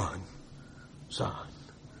one Son.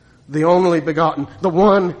 The only begotten, the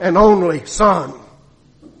one and only Son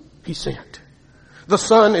He sent. The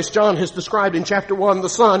Son, as John has described in chapter 1, the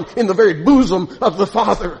Son in the very bosom of the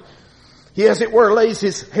Father. He, as it were, lays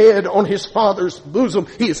His head on His Father's bosom.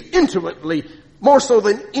 He is intimately, more so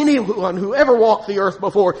than anyone who ever walked the earth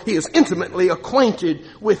before, He is intimately acquainted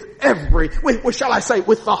with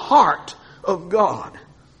with the heart of God.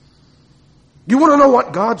 You want to know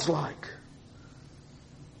what God's like?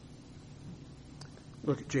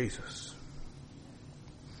 Look at Jesus.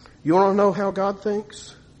 You want to know how God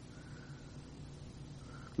thinks?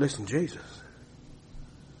 Listen, Jesus.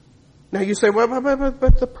 Now you say, well,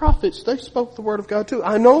 but the prophets, they spoke the word of God too.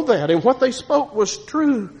 I know that, and what they spoke was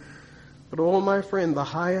true. But oh, my friend, the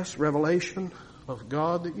highest revelation of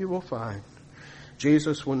God that you will find.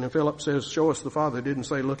 Jesus, when Philip says, show us the Father, didn't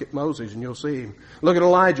say, look at Moses and you'll see Him. Look at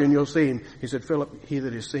Elijah and you'll see Him. He said, Philip, he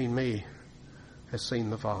that has seen me has seen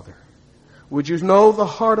the Father. Would you know the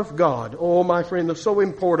heart of God? Oh, my friend, it's so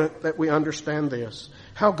important that we understand this.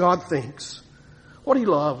 How God thinks. What He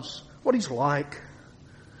loves. What He's like.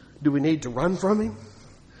 Do we need to run from Him?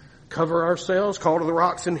 Cover ourselves? Call to the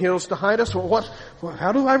rocks and hills to hide us? Well,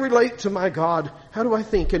 how do I relate to my God? How do I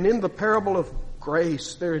think? And in the parable of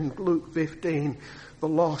grace, there in Luke 15, the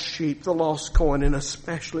lost sheep, the lost coin, and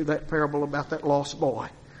especially that parable about that lost boy.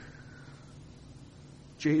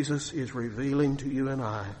 Jesus is revealing to you and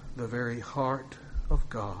I the very heart of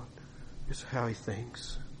God. It's how He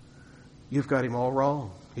thinks. You've got Him all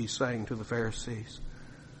wrong, He's saying to the Pharisees.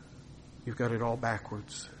 You've got it all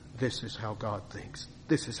backwards. This is how God thinks.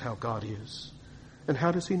 This is how God is. And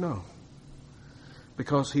how does He know?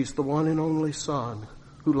 Because He's the one and only Son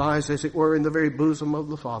who lies, as it were, in the very bosom of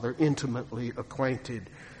the Father, intimately acquainted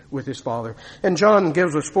with His Father. And John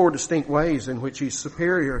gives us 4 distinct ways in which He's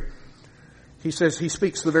superior. He says He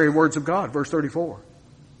speaks the very words of God, verse 34.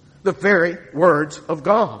 The very words of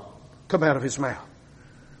God come out of His mouth.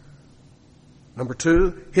 Number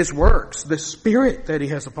 2, His works, the Spirit that He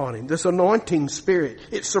has upon Him, this anointing Spirit.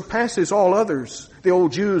 It surpasses all others. The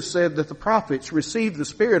old Jews said that the prophets received the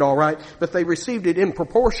Spirit all right, but they received it in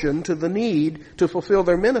proportion to the need to fulfill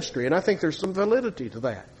their ministry. And I think there's some validity to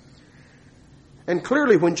that. And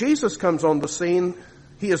clearly when Jesus comes on the scene,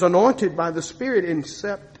 He is anointed by the Spirit,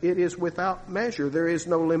 except it is without measure. There is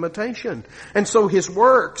no limitation. And so His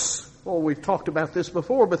works, we've talked about this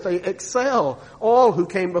before, but they excel all who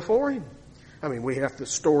came before Him. I mean, we have the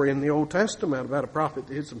story in the Old Testament about a prophet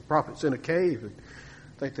that hid some prophets in a cave. And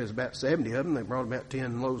I think there's about 70 of them. They brought about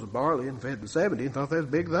 10 loaves of barley and fed the 70 and thought that was a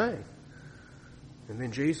big thing. And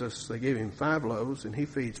then Jesus, they gave Him 5 loaves and He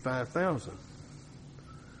feeds 5,000.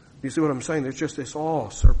 You see what I'm saying? There's just this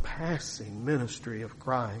all-surpassing ministry of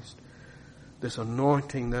Christ. This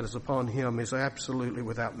anointing that is upon him is absolutely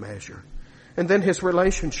without measure. And then his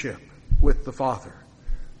relationship with the Father.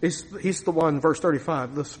 He's the one, verse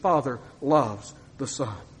 35, the Father loves the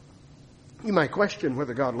Son. You may question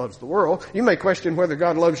whether God loves the world. You may question whether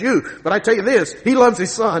God loves you. But I tell you this, He loves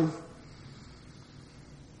His Son.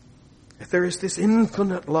 There is this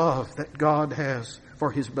infinite love that God has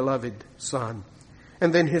for His beloved Son.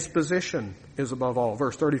 And then His position is above all.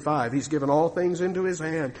 Verse 35, He's given all things into His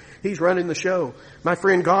hand. He's running the show. My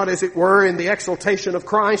friend, God, as it were, in the exaltation of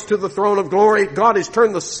Christ to the throne of glory, God has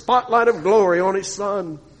turned the spotlight of glory on His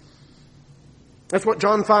Son. That's what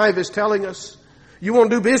John 5 is telling us. You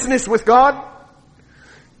want to do business with God?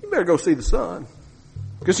 You better go see the Son.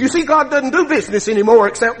 Because you see, God doesn't do business anymore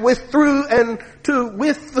except with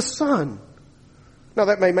the Son. Now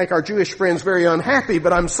that may make our Jewish friends very unhappy,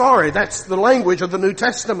 but I'm sorry, that's the language of the New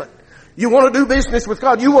Testament. You want to do business with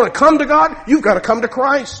God, you want to come to God, you've got to come to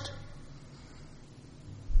Christ.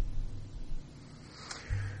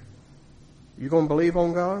 You going to believe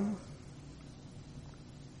on God?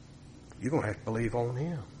 You're going to have to believe on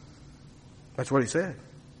Him. That's what He said.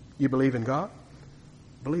 You believe in God?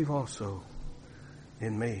 Believe also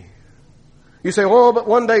in me. You say, oh, but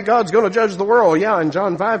one day God's going to judge the world. Yeah, and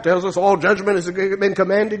John 5 tells us all judgment has been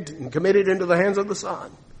commanded and committed into the hands of the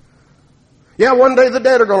Son. Yeah, one day the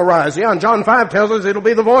dead are going to rise. Yeah, and John 5 tells us it'll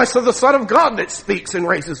be the voice of the Son of God that speaks and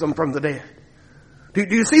raises them from the dead. Do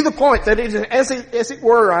you see the point that it is, as it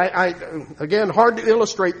were, again, hard to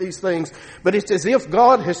illustrate these things, but it's as if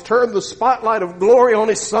God has turned the spotlight of glory on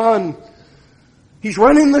His Son. He's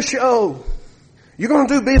running the show. You're going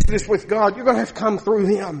to do business with God. You're going to have to come through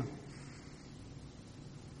Him.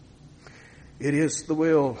 It is the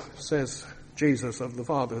will, says Jesus, of the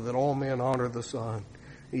Father, that all men honor the Son,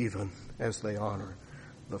 even as they honor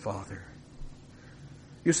the Father.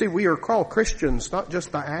 You see, we are called Christians not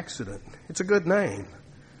just by accident. It's a good name,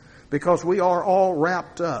 because we are all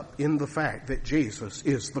wrapped up in the fact that Jesus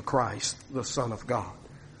is the Christ, the Son of God.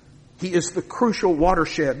 He is the crucial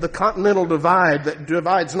watershed, the continental divide that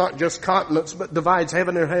divides not just continents, but divides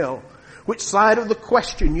heaven and hell. Which side of the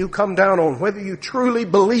question you come down on, whether you truly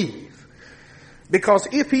believe. Because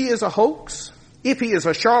if He is a hoax, if He is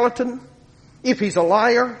a charlatan, if He's a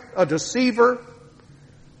liar, a deceiver,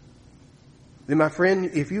 then my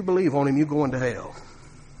friend, if you believe on Him, you're going to hell.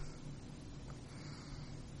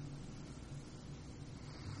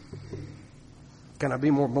 Can I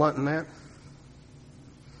be more blunt than that?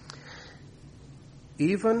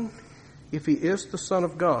 Even if He is the Son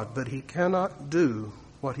of God, but He cannot do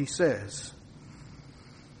what He says,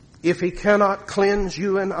 if He cannot cleanse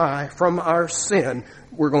you and I from our sin,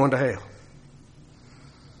 we're going to hell.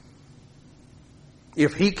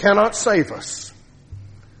 If He cannot save us,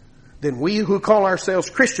 then we who call ourselves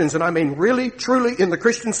Christians, and I mean really, truly in the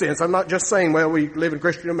Christian sense, I'm not just saying, well, we live in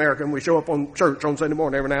Christian America and we show up on church on Sunday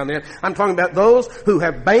morning every now and then. I'm talking about those who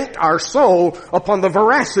have banked our soul upon the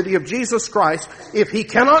veracity of Jesus Christ. If He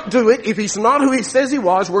cannot do it, if He's not who He says He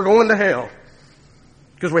was, we're going to hell.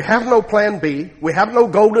 Because we have no plan B, we have no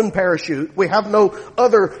golden parachute, we have no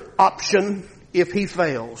other option if He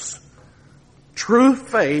fails. True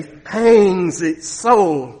faith hangs its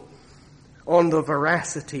soul on the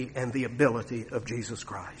veracity and the ability of Jesus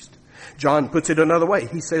Christ. John puts it another way.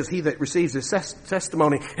 He says, he that receives His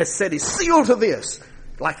testimony has set his seal to this.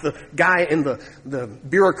 Like the guy in the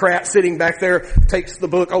bureaucrat sitting back there takes the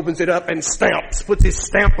book, opens it up and stamps, puts his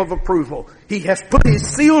stamp of approval. He has put his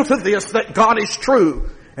seal to this, that God is true.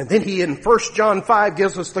 And then he in 1 John 5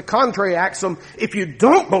 gives us the contrary axiom. If you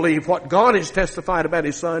don't believe what God has testified about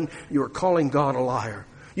His Son, you are calling God a liar.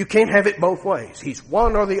 You can't have it both ways. He's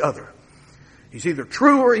one or the other. He's either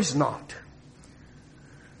true or He's not.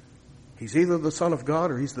 He's either the Son of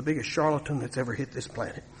God or He's the biggest charlatan that's ever hit this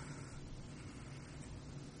planet.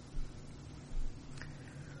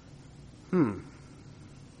 But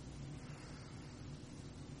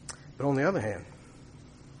on the other hand,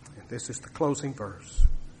 and this is the closing verse,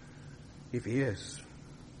 if He is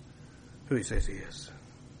who He says He is,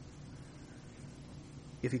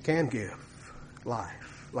 if He can give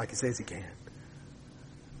life like He says He can,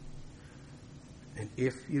 and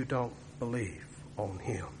if you don't believe on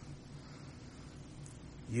Him,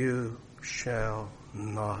 you shall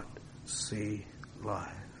not see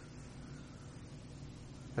life.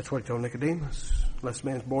 That's what He told Nicodemus. Unless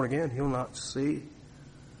man's born again, he'll not see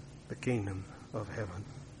the kingdom of heaven.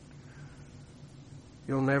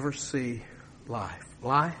 You'll never see life.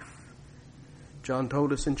 Life, John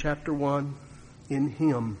told us in chapter 1, in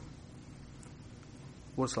Him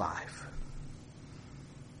was life.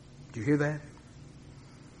 Do you hear that?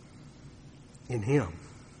 In Him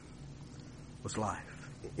was life.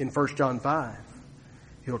 in 1 John 5,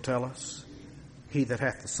 he'll tell us, he that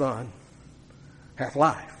hath the Son hath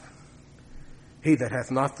life. He that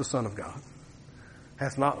hath not the Son of God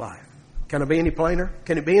hath not life. Can it be any plainer?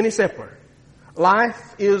 Can it be any simpler?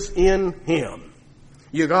 Life is in him.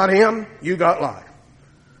 You got him, you got life.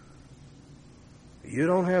 You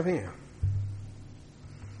don't have him.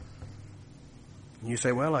 You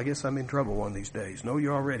say, well, I guess I'm in trouble one of these days. No,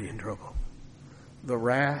 you're already in trouble. The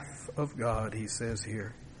wrath of God, he says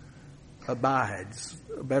here, abides.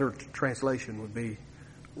 A better translation would be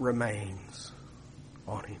remains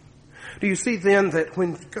on him. Do you see then that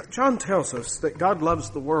when John tells us that God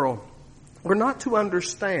loves the world, we're not to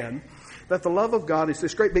understand that the love of God is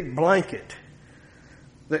this great big blanket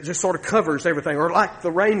that just sort of covers everything, or like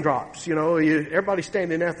the raindrops, everybody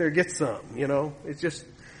standing out there gets some, it's just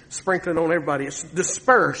sprinkling on everybody. It's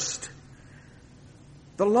dispersed.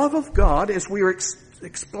 The love of God, as we are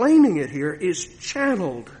explaining it here, is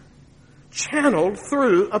channeled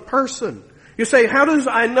through a person. You say, how does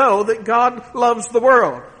I know that God loves the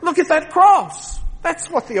world? Look at that cross. That's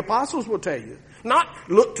what the apostles will tell you. Not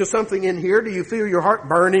look to something in here. Do you feel your heart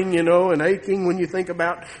burning, and aching when you think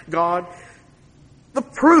about God? The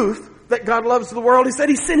proof that God loves the world is that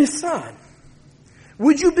he sent his Son.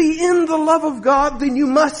 Would you be in the love of God, then you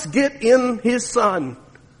must get in his Son.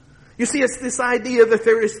 You see, it's this idea that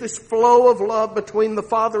there is this flow of love between the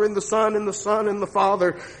Father and the Son and the Son and the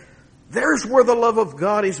Father. There's where the love of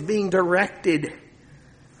God is being directed.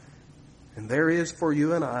 And there is for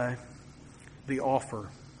you and I the offer,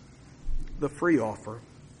 the free offer,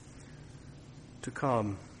 to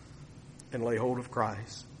come and lay hold of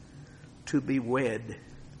Christ, to be wed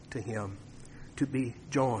to him, to be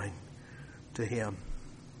joined to him.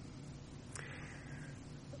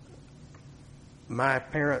 My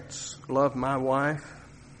parents love my wife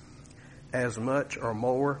as much or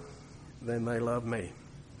more than they love me.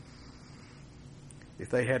 If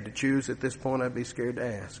they had to choose at this point, I'd be scared to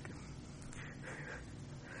ask.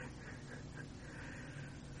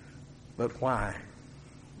 But why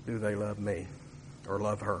do they love me or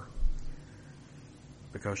love her?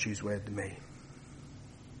 Because she's wed to me.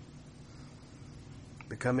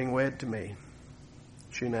 Becoming wed to me,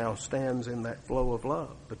 she now stands in that flow of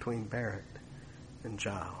love between parent and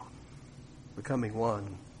child, becoming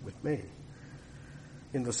one with me.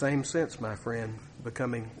 In the same sense, my friend,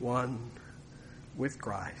 becoming one with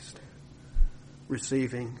Christ,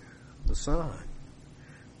 receiving the Son,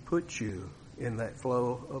 puts you in that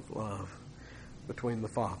flow of love between the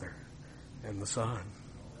Father and the Son.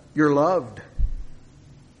 You're loved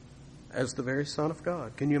as the very Son of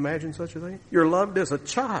God. Can you imagine such a thing? You're loved as a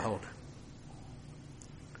child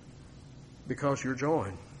because you're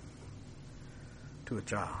joined to a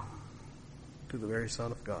child, to the very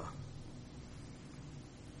Son of God.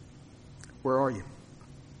 Where are you?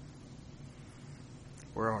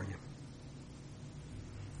 Where are you?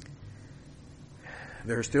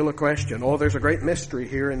 There's still a question. Oh, there's a great mystery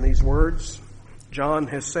here in these words. John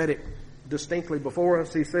has said it distinctly before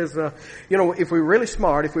us. He says, if we're really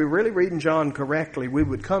smart, if we're really reading John correctly, we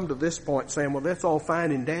would come to this point saying, well, that's all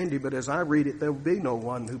fine and dandy, but as I read it, there'll be no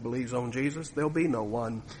one who believes on Jesus. There'll be no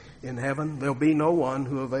one in heaven. There'll be no one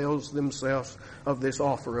who avails themselves of this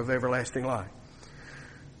offer of everlasting life.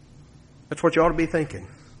 That's what you ought to be thinking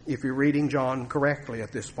if you're reading John correctly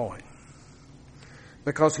at this point.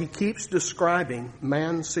 Because he keeps describing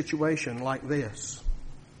man's situation like this.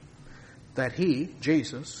 That he,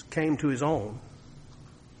 Jesus, came to his own,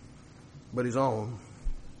 but his own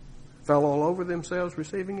fell all over themselves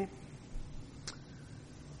receiving him,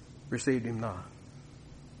 received him not.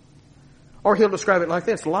 Or he'll describe it like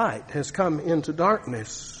this: light has come into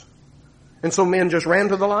darkness, and so men just ran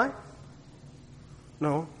to the light?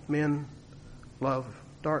 No, men love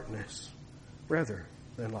darkness rather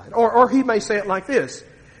than light. Or he may say it like this: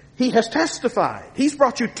 he has testified. He's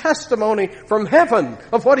brought you testimony from heaven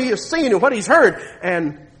of what he has seen and what he's heard.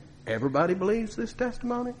 And everybody believes this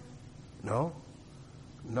testimony? No.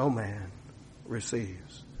 No man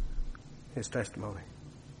receives his testimony.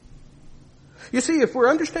 You see, if we're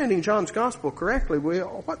understanding John's gospel correctly,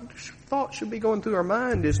 what thought should be going through our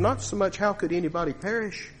mind is not so much how could anybody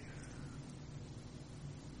perish,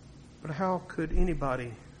 but how could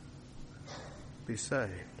anybody be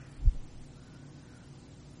saved?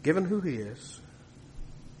 Given who he is,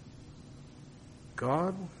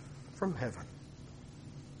 God from heaven,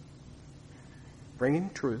 bringing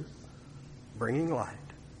truth, bringing light,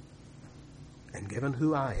 and given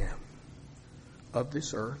who I am, of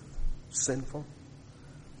this earth, sinful,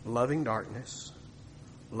 loving darkness,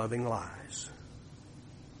 loving lies,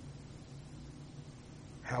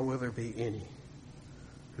 how will there be any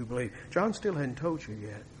who believe. John still hadn't told you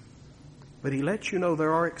yet. But he lets you know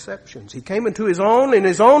there are exceptions. He came into his own, and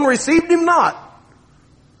his own received him not.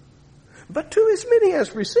 But to as many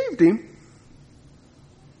as received him,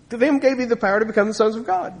 to them gave he the power to become the sons of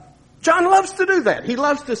God. John loves to do that. He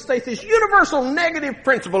loves to state this universal negative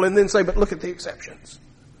principle and then say, but look at the exceptions.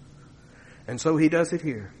 And so he does it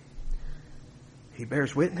here. He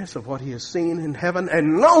bears witness of what he has seen in heaven,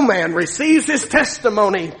 and no man receives his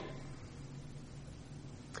testimony.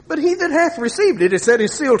 But he that hath received it, is said,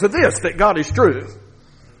 is sealed to this, that God is true.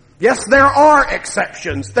 Yes, there are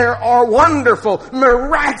exceptions. There are wonderful,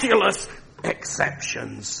 miraculous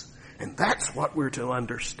exceptions. And that's what we're to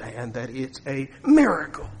understand, that it's a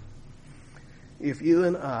miracle. If you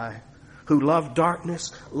and I, who love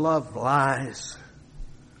darkness, love lies,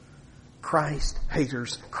 Christ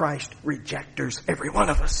haters, Christ rejectors, every one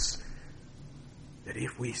of us, that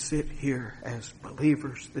if we sit here as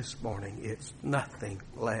believers this morning, it's nothing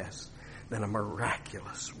less than a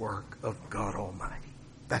miraculous work of God Almighty.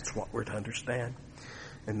 That's what we're to understand.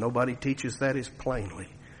 And nobody teaches that as plainly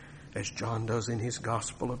as John does in his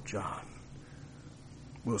Gospel of John.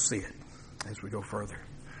 We'll see it as we go further.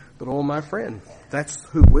 But oh, my friend, that's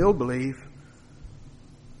who will believe.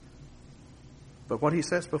 But what he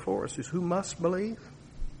says before us is who must believe?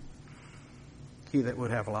 He that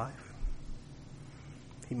would have life.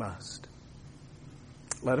 He must.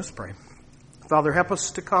 Let us pray. Father, help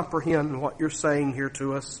us to comprehend what you're saying here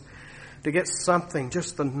to us, to get something,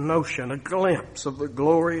 just the notion, a glimpse of the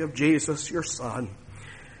glory of Jesus, your Son.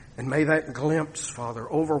 And may that glimpse, Father,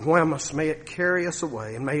 overwhelm us. May it carry us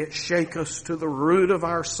away, and may it shake us to the root of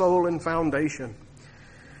our soul and foundation.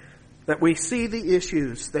 That we see the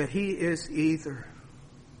issues, that he is either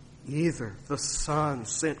the Son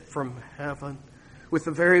sent from heaven with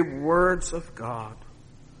the very words of God,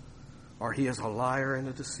 or he is a liar and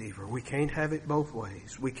a deceiver. We can't have it both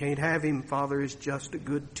ways. We can't have him, Father, as just a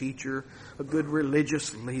good teacher, a good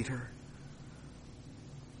religious leader.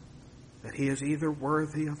 That he is either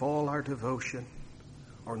worthy of all our devotion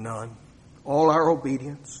or none, all our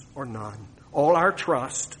obedience or none, all our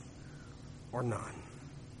trust or none.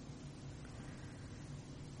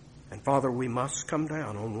 And Father, we must come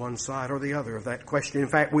down on one side or the other of that question. In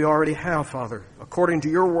fact, we already have, Father, according to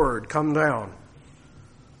your word, come down.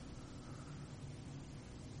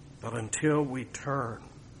 But until we turn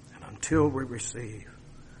and until we receive,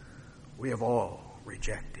 we have all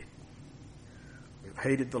rejected. We've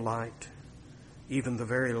hated the light, even the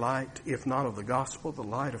very light, if not of the gospel, the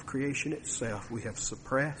light of creation itself. We have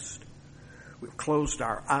suppressed. We've closed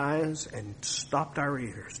our eyes and stopped our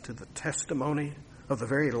ears to the testimony of the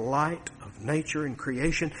very light of nature and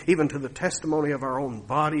creation, even to the testimony of our own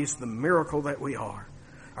bodies, the miracle that we are,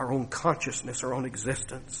 our own consciousness, our own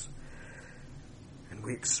existence. And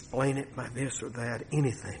we explain it by this or that,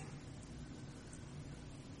 anything,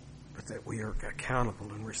 but that we are accountable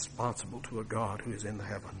and responsible to a God who is in the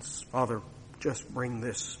heavens. Father, just bring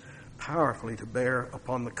this powerfully to bear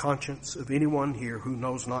upon the conscience of anyone here who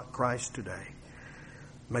knows not Christ today.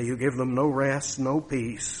 May you give them no rest, no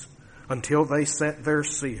peace, until they set their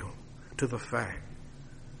seal to the fact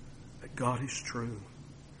that God is true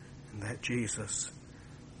and that Jesus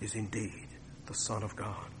is indeed the Son of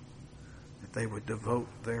God. That they would devote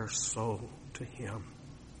their soul to him.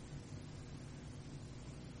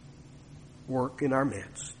 Work in our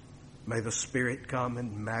midst. May the Spirit come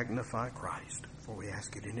and magnify Christ, for we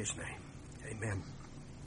ask it in his name. Amen.